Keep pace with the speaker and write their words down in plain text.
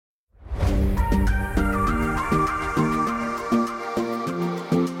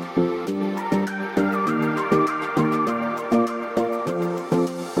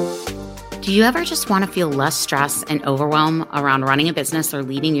Do you ever just want to feel less stress and overwhelm around running a business or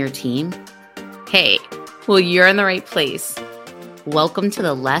leading your team? Hey, well, you're in the right place. Welcome to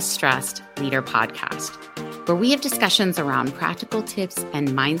the Less Stressed Leader Podcast, where we have discussions around practical tips and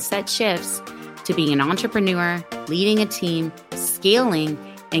mindset shifts to being an entrepreneur, leading a team, scaling,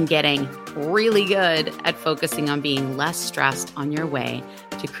 and getting really good at focusing on being less stressed on your way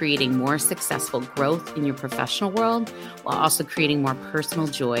to creating more successful growth in your professional world while also creating more personal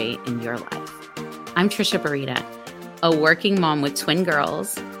joy in your life. I'm Trisha Burita, a working mom with twin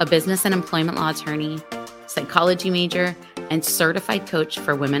girls, a business and employment law attorney, psychology major, and certified coach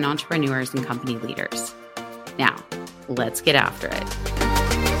for women entrepreneurs and company leaders. Now, let's get after it.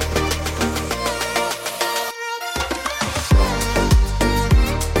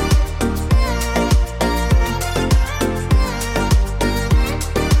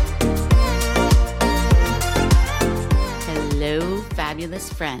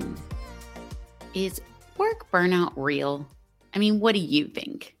 Fabulous friend. Is work burnout real? I mean, what do you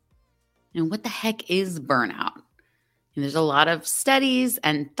think? And what the heck is burnout? And there's a lot of studies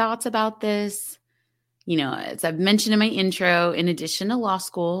and thoughts about this. You know, as I've mentioned in my intro, in addition to law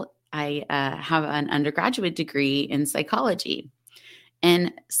school, I have an undergraduate degree in psychology.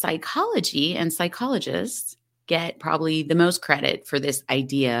 And psychology and psychologists get probably the most credit for this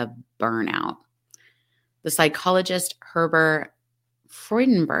idea of burnout. The psychologist Herbert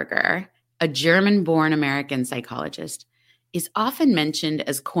Freudenberger, a German-born American psychologist, is often mentioned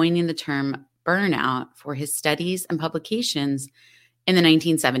as coining the term burnout for his studies and publications in the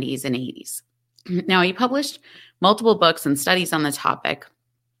 1970s and 80s. Now, he published multiple books and studies on the topic.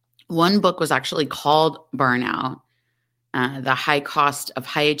 One book was actually called Burnout, The High Cost of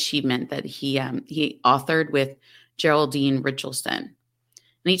High Achievement, that he authored with Geraldine Richardson.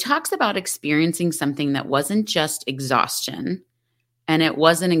 And he talks about experiencing something that wasn't just exhaustion, and it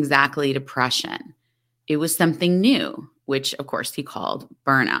wasn't exactly depression. It was something new, which of course he called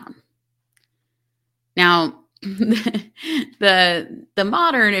burnout. Now, the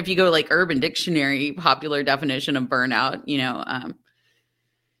modern, if you go like Urban Dictionary, popular definition of burnout,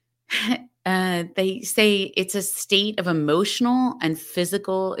 they say it's a state of emotional and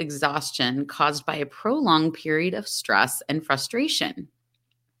physical exhaustion caused by a prolonged period of stress and frustration.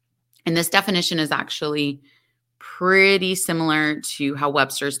 And this definition is actually pretty similar to how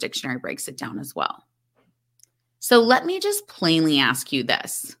Webster's dictionary breaks it down as well. So let me just plainly ask you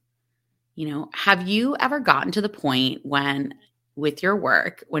this. Have you ever gotten to the point with your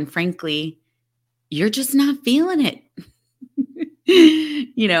work, when frankly, you're just not feeling it?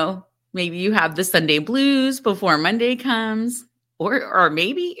 Maybe you have the Sunday blues before Monday comes, or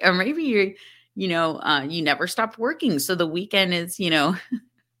maybe you're, you never stopped working. So the weekend is,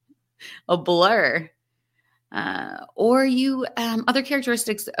 a blur. Or you, other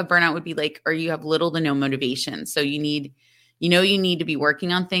characteristics of burnout would be like, or you have little to no motivation. So you need to be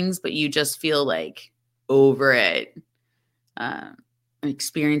working on things, but you just feel like over it,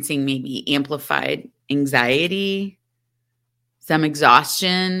 experiencing maybe amplified anxiety, some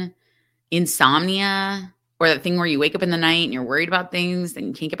exhaustion, insomnia, or that thing where you wake up in the night and you're worried about things and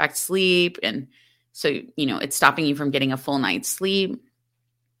you can't get back to sleep. And so, it's stopping you from getting a full night's sleep,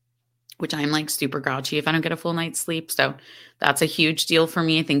 which I'm like super grouchy if I don't get a full night's sleep. So that's a huge deal for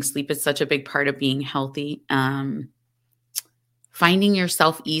me. I think sleep is such a big part of being healthy. Finding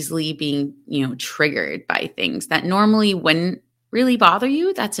yourself easily being, triggered by things that normally wouldn't really bother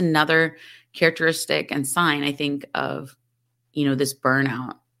you. That's another characteristic and sign, I think, of, this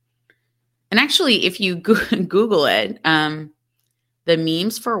burnout. And actually, if you Google it, the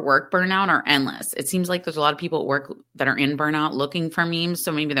memes for work burnout are endless. It seems like there's a lot of people at work that are in burnout looking for memes.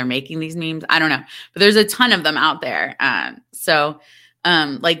 So maybe they're making these memes. I don't know. But there's a ton of them out there.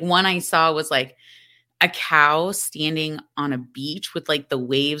 Like one I saw was like a cow standing on a beach with like the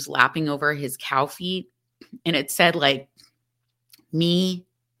waves lapping over his cow feet. And it said like, me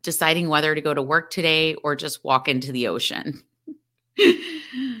deciding whether to go to work today or just walk into the ocean.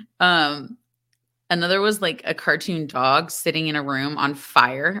 Another was like a cartoon dog sitting in a room on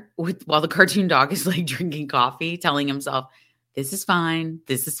fire while the cartoon dog is like drinking coffee, telling himself, this is fine.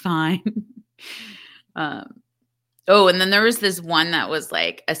 This is fine. And then there was this one that was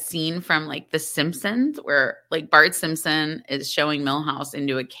like a scene from like The Simpsons where like Bart Simpson is showing Milhouse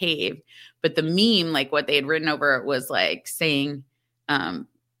into a cave. But the meme, like what they had written over it was like saying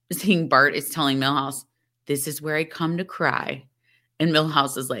Bart is telling Milhouse, this is where I come to cry. And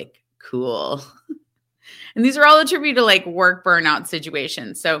Milhouse is like, cool. And these are all attributed to like work burnout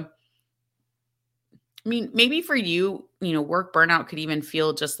situations. So, I mean, maybe for you, work burnout could even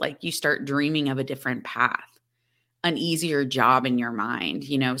feel just like you start dreaming of a different path. an easier job in your mind,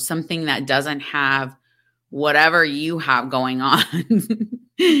 something that doesn't have whatever you have going on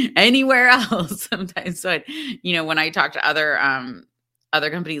anywhere else sometimes. So, when I talk to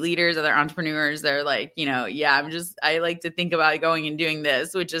other company leaders, other entrepreneurs, they're like, yeah, I like to think about going and doing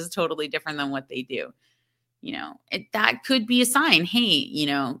this, which is totally different than what they do. That could be a sign, hey,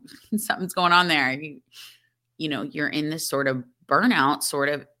 something's going on there. You're in this sort of burnout sort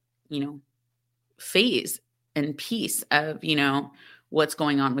of, phase and piece of, what's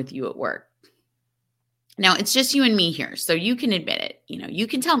going on with you at work. Now, it's just you and me here, so you can admit it. You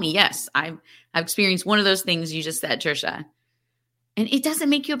can tell me, yes, I've experienced one of those things you just said, Trisha. And it doesn't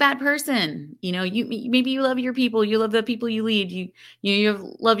make you a bad person. Maybe you love your people, you love the people you lead,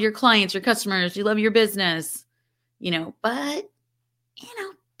 you love your clients, your customers, you love your business, but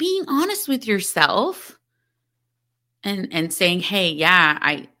being honest with yourself and saying, hey, yeah,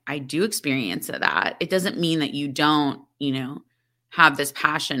 I do experience that. It doesn't mean that you don't, have this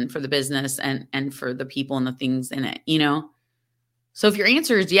passion for the business and for the people and the things in it, So if your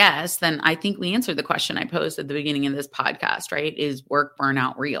answer is yes, then I think we answered the question I posed at the beginning of this podcast, right? Is work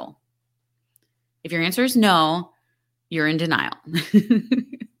burnout real? If your answer is no, you're in denial.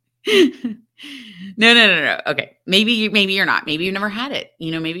 No. Okay. Maybe you're not. Maybe you've never had it.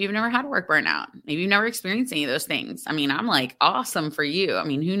 Maybe you've never had work burnout. Maybe you've never experienced any of those things. I mean, I'm like, awesome for you. I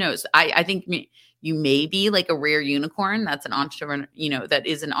mean, who knows? I think you may be like a rare unicorn that's an entrepreneur, that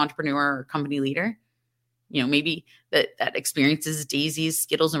is an entrepreneur or company leader. Maybe that experiences daisies,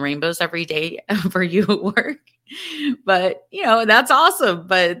 Skittles, and rainbows every day for you at work. But, that's awesome.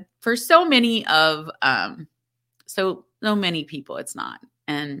 But for so many people, it's not.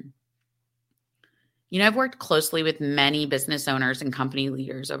 And, I've worked closely with many business owners and company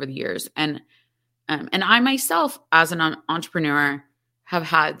leaders over the years. And I myself, as an entrepreneur, have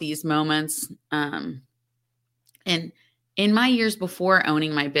had these moments. And in my years before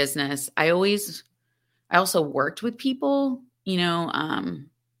owning my business, I also worked with people,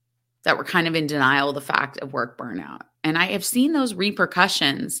 that were kind of in denial of the fact of work burnout. And I have seen those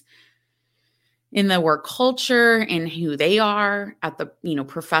repercussions in the work culture and who they are at the,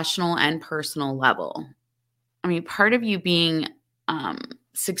 professional and personal level. I mean, part of you being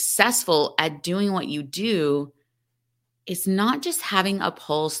successful at doing what you do is not just having a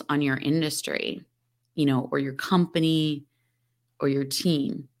pulse on your industry, or your company or your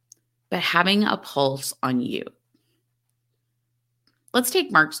team, but having a pulse on you. Let's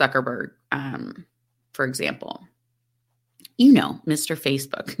take Mark Zuckerberg, for example. Mr.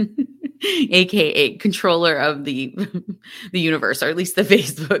 Facebook, aka controller of the universe, or at least the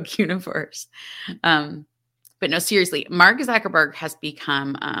Facebook universe. But no, seriously, Mark Zuckerberg has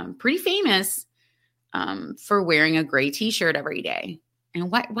become pretty famous for wearing a gray t-shirt every day. And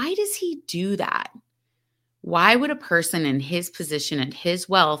why does he do that? Why would a person in his position and his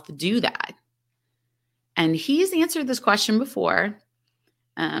wealth do that? And he's answered this question before.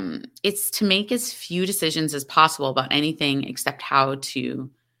 It's to make as few decisions as possible about anything except how to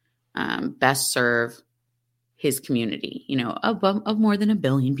best serve his community, of more than 1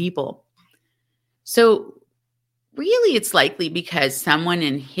 billion people. So really, it's likely because someone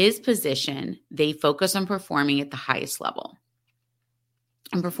in his position, they focus on performing at the highest level.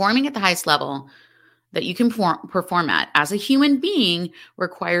 And performing at the highest level that you can perform at as a human being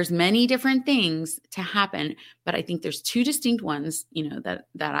requires many different things to happen. But I think there's 2 distinct ones, that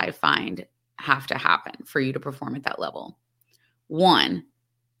I find have to happen for you to perform at that level. 1,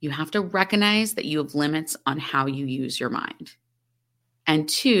 you have to recognize that you have limits on how you use your mind. And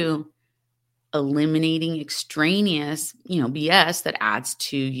 2, eliminating extraneous, BS that adds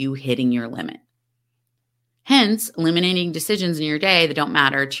to you hitting your limit. Hence, eliminating decisions in your day that don't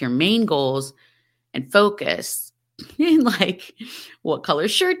matter to your main goals and focus in like what color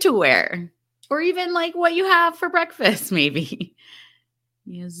shirt to wear, or even like what you have for breakfast, maybe.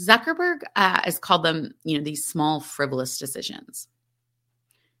 Zuckerberg has called them, these small frivolous decisions.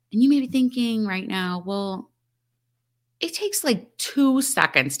 And you may be thinking right now, well, it takes like 2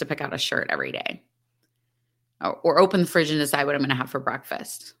 seconds to pick out a shirt every day, or open the fridge and decide what I'm going to have for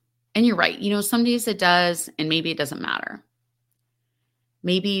breakfast. And you're right. Some days it does, and maybe it doesn't matter.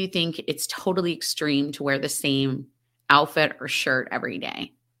 Maybe you think it's totally extreme to wear the same outfit or shirt every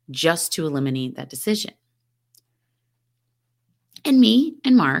day just to eliminate that decision. And me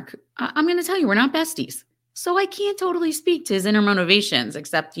and Mark, I'm going to tell you, we're not besties. So I can't totally speak to his inner motivations,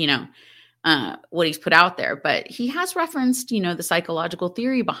 except, what he's put out there. But he has referenced, the psychological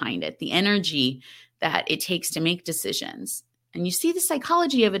theory behind it, the energy that it takes to make decisions. And you see the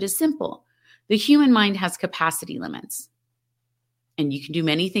psychology of it is simple. The human mind has capacity limits. And you can do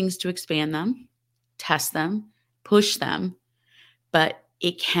many things to expand them, test them, push them, but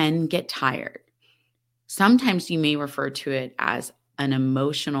it can get tired. Sometimes you may refer to it as an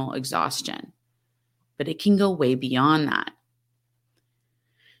emotional exhaustion, but it can go way beyond that.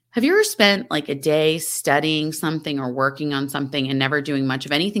 Have you ever spent like a day studying something or working on something and never doing much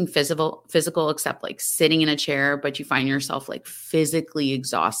of anything physical except like sitting in a chair, but you find yourself like physically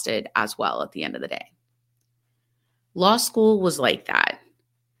exhausted as well at the end of the day? Law school was like that.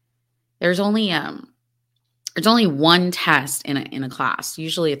 There's only one test in a class,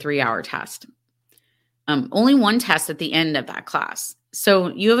 usually a 3-hour test. Only one test at the end of that class. So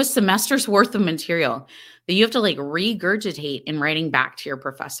you have a semester's worth of material that you have to like regurgitate in writing back to your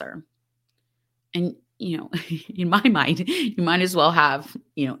professor. And, in my mind, you might as well have,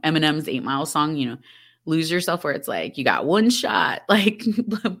 Eminem's 8 Mile song, Lose Yourself, where it's like, you got one shot, like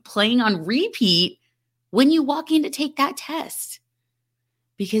playing on repeat when you walk in to take that test,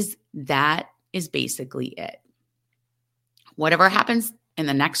 because that is basically it. Whatever happens in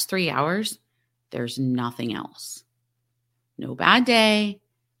the next 3 hours, there's nothing else. No bad day,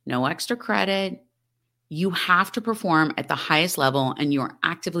 no extra credit. You have to perform at the highest level, and you're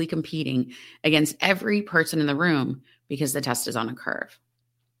actively competing against every person in the room because the test is on a curve.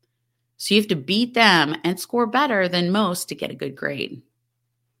 So you have to beat them and score better than most to get a good grade.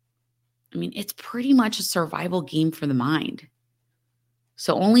 I mean, it's pretty much a survival game for the mind.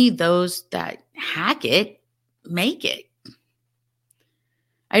 So only those that hack it make it.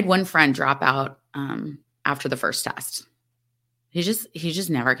 I had one friend drop out after the first test. He just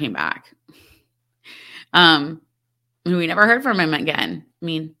never came back. We never heard from him again. I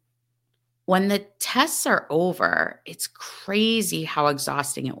mean, when the tests are over, it's crazy how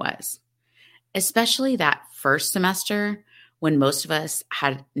exhausting it was, especially that first semester when most of us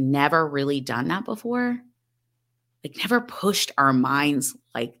had never really done that before. Like, never pushed our minds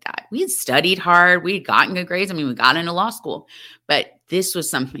like that. We had studied hard. We had gotten good grades. I mean, we got into law school, but this was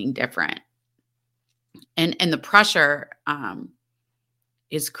something different. And the pressure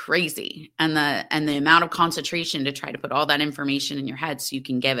is crazy. And the amount of concentration to try to put all that information in your head so you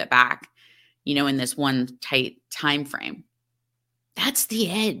can give it back, in this one tight time frame. That's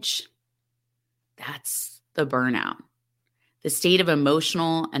the edge. That's the burnout. The state of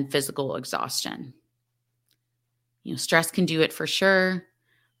emotional and physical exhaustion. Stress can do it for sure,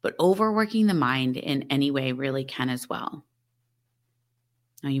 but overworking the mind in any way really can as well.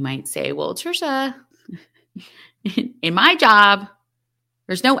 Now you might say, well, Trisha, in my job,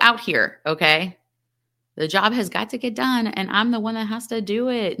 there's no out here, okay? The job has got to get done, and I'm the one that has to do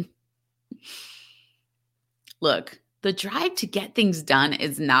it. Look, the drive to get things done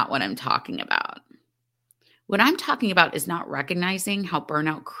is not what I'm talking about. What I'm talking about is not recognizing how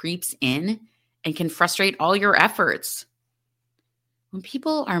burnout creeps in and can frustrate all your efforts. When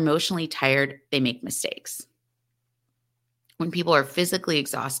people are emotionally tired, they make mistakes. When people are physically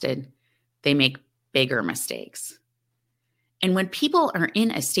exhausted, they make bigger mistakes. And when people are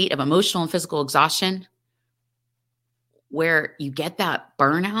in a state of emotional and physical exhaustion, where you get that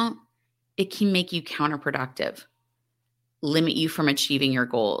burnout, it can make you counterproductive, limit you from achieving your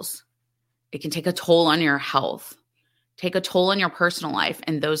goals. It can take a toll on your health, take a toll on your personal life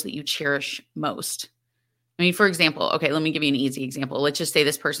and those that you cherish most. I mean, for example, okay, let me give you an easy example. Let's just say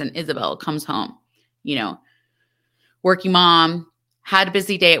this person, Isabel, comes home, working mom, had a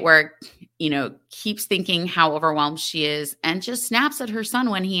busy day at work, keeps thinking how overwhelmed she is, and just snaps at her son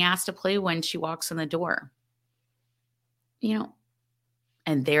when he asks to play when she walks in the door.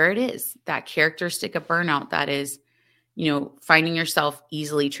 And there it is, that characteristic of burnout that is, finding yourself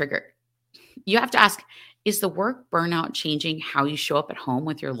easily triggered. You have to ask, is the work burnout changing how you show up at home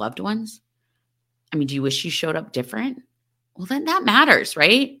with your loved ones? I mean, do you wish you showed up different? Well, then that matters,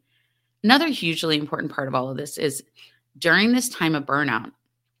 right? Another hugely important part of all of this is during this time of burnout,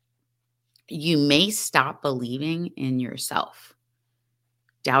 you may stop believing in yourself,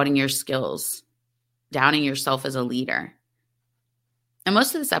 doubting your skills, doubting yourself as a leader. And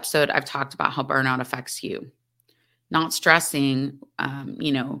most of this episode, I've talked about how burnout affects you, not stressing,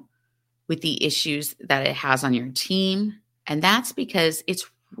 with the issues that it has on your team. And that's because it's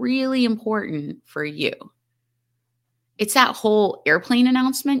really important for you. It's that whole airplane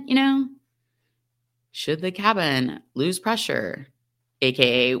announcement, should the cabin lose pressure,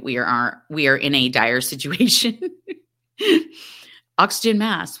 AKA we are in a dire situation. Oxygen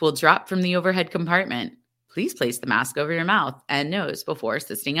mask will drop from the overhead compartment. Please place the mask over your mouth and nose before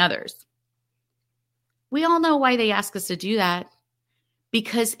assisting others. We all know why they ask us to do that.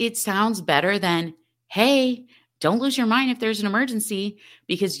 Because it sounds better than, hey, don't lose your mind if there's an emergency,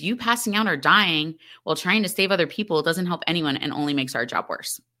 because you passing out or dying while trying to save other people doesn't help anyone and only makes our job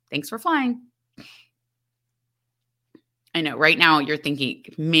worse. Thanks for flying. I know right now you're thinking,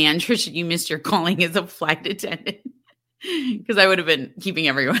 man, Trisha, you missed your calling as a flight attendant because I would have been keeping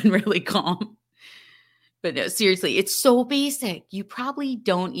everyone really calm. But no, seriously, it's so basic. You probably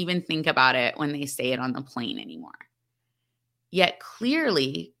don't even think about it when they say it on the plane anymore. Yet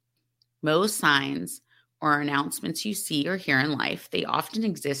clearly, most signs or announcements you see or hear in life, they often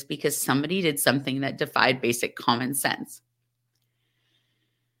exist because somebody did something that defied basic common sense.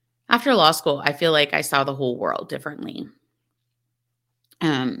 After law school, I feel like I saw the whole world differently.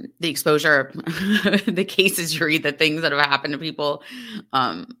 The exposure, the cases you read, the things that have happened to people,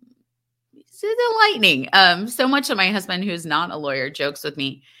 it's enlightening. So much that my husband, who's not a lawyer, jokes with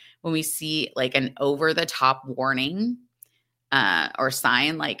me when we see like an over-the-top warning or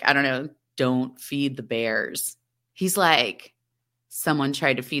sign, like, I don't know, don't feed the bears. He's like, someone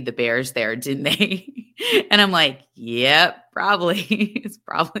tried to feed the bears there, didn't they? And I'm like, yep, probably. It's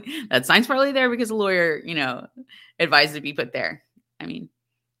probably, that sign's probably there because a lawyer, advised to be put there. I mean,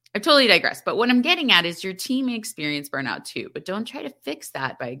 I totally digress. But what I'm getting at is your team may experience burnout too, but don't try to fix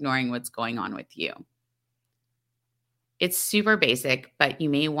that by ignoring what's going on with you. It's super basic, but you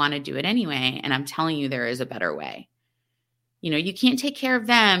may want to do it anyway. And I'm telling you, there is a better way. You can't take care of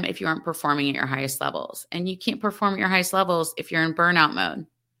them if you aren't performing at your highest levels. And you can't perform at your highest levels if you're in burnout mode.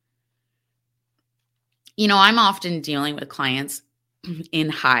 I'm often dealing with clients in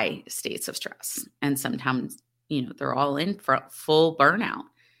high states of stress. And sometimes, they're all in for full burnout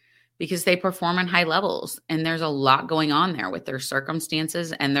because they perform at high levels. And there's a lot going on there with their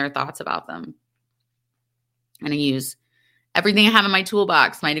circumstances and their thoughts about them. And I use everything I have in my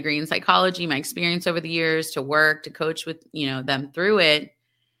toolbox, my degree in psychology, my experience over the years to work, to coach with, them through it.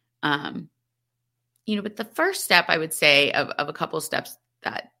 But the first step I would say of a couple of steps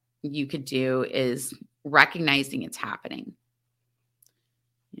that you could do is recognizing it's happening.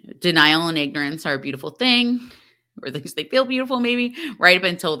 Denial and ignorance are a beautiful thing, or at least they feel beautiful maybe, right up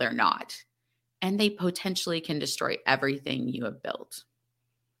until they're not. And they potentially can destroy everything you have built.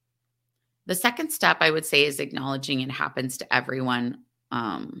 The second step I would say is acknowledging it happens to everyone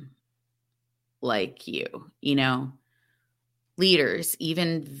like you. Leaders,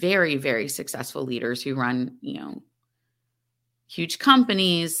 even very, very successful leaders who run, huge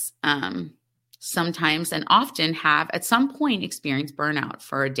companies, sometimes and often have at some point experienced burnout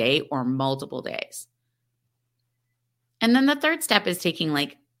for a day or multiple days. And then the third step is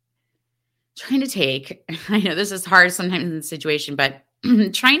I know this is hard sometimes in the situation, but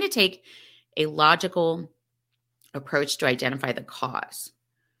trying to take a logical approach to identify the cause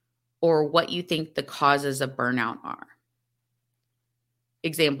or what you think the causes of burnout are.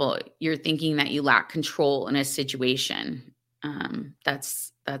 Example, you're thinking that you lack control in a situation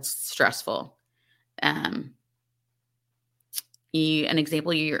that's stressful. An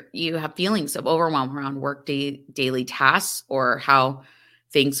example, you have feelings of overwhelm around work daily tasks or how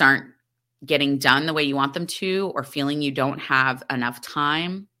things aren't getting done the way you want them to, or feeling you don't have enough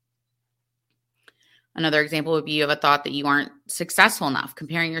time. Another example would be you have a thought that you aren't successful enough,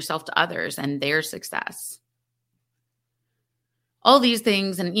 comparing yourself to others and their success. All these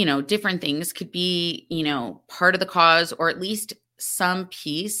things and, different things could be, part of the cause or at least some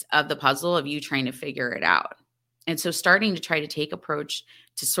piece of the puzzle of you trying to figure it out. And so starting to try to take approach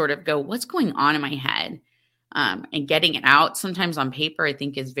to sort of go, what's going on in my head? And getting it out sometimes on paper, I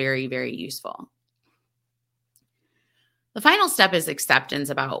think is very, very useful. The final step is acceptance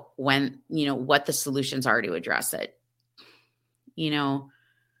about what the solutions are to address it.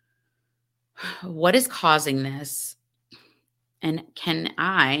 What is causing this? And can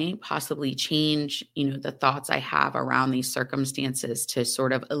I possibly change, the thoughts I have around these circumstances to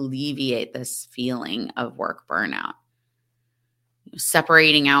sort of alleviate this feeling of work burnout?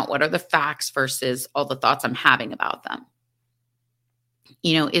 Separating out what are the facts versus all the thoughts I'm having about them.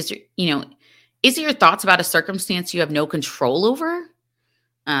 Is it your thoughts about a circumstance you have no control over,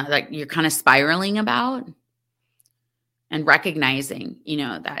 that you're kind of spiraling about? And recognizing,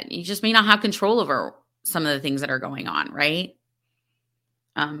 that you just may not have control over some of the things that are going on, right?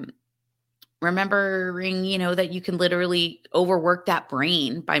 Remembering, that you can literally overwork that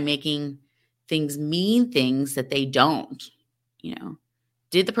brain by making things mean things that they don't.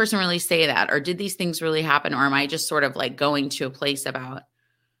 Did the person really say that? Or did these things really happen? Or am I just sort of like going to a place about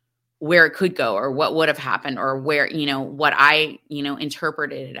where it could go or what would have happened or where, what I,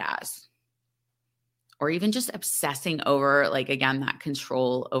 interpreted it as? Or even just obsessing over, again, that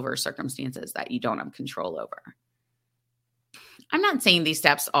control over circumstances that you don't have control over. I'm not saying these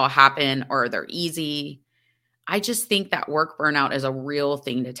steps all happen or they're easy. I just think that work burnout is a real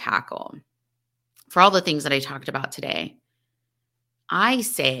thing to tackle. For all the things that I talked about today, I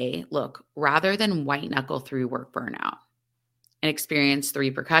say, look, rather than white knuckle through work burnout, and experience the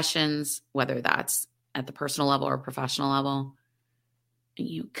repercussions, whether that's at the personal level or professional level.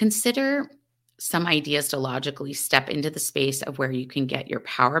 You consider some ideas to logically step into the space of where you can get your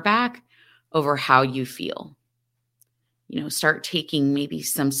power back over how you feel. Start taking maybe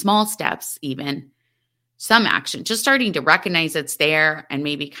some small steps, even some action, just starting to recognize it's there and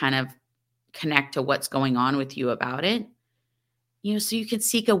maybe kind of connect to what's going on with you about it. So you can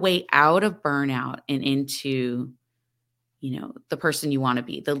seek a way out of burnout and into, the person you want to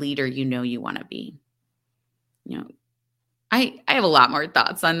be, the leader you want to be. I have a lot more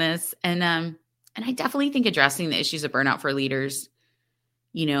thoughts on this, and I definitely think addressing the issues of burnout for leaders,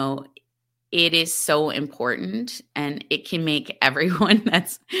 it is so important, and it can make everyone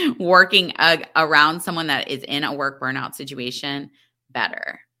that's working around someone that is in a work burnout situation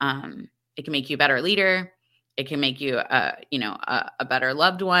better. It can make you a better leader. It can make you a better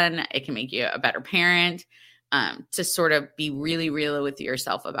loved one. It can make you a better parent, to sort of be really real with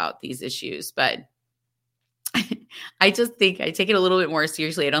yourself about these issues. But I just think I take it a little bit more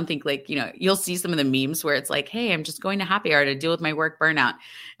seriously. I don't think you'll see some of the memes where it's like, hey, I'm just going to happy hour to deal with my work burnout.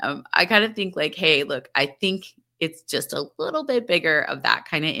 I kind of think hey, look, I think it's just a little bit bigger of that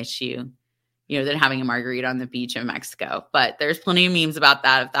kind of issue, than having a margarita on the beach in Mexico. But there's plenty of memes about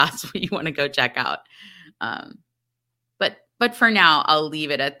that if that's what you want to go check out. But for now, I'll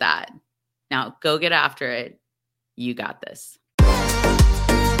leave it at that. Now go get after it. You got this.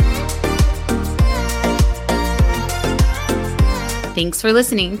 Thanks for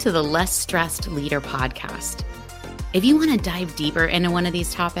listening to the Less Stressed Leader podcast. If you want to dive deeper into one of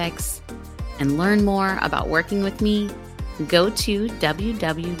these topics and learn more about working with me, go to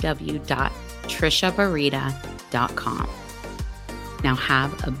www.trishabarita.com. Now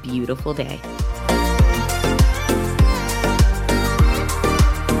have a beautiful day.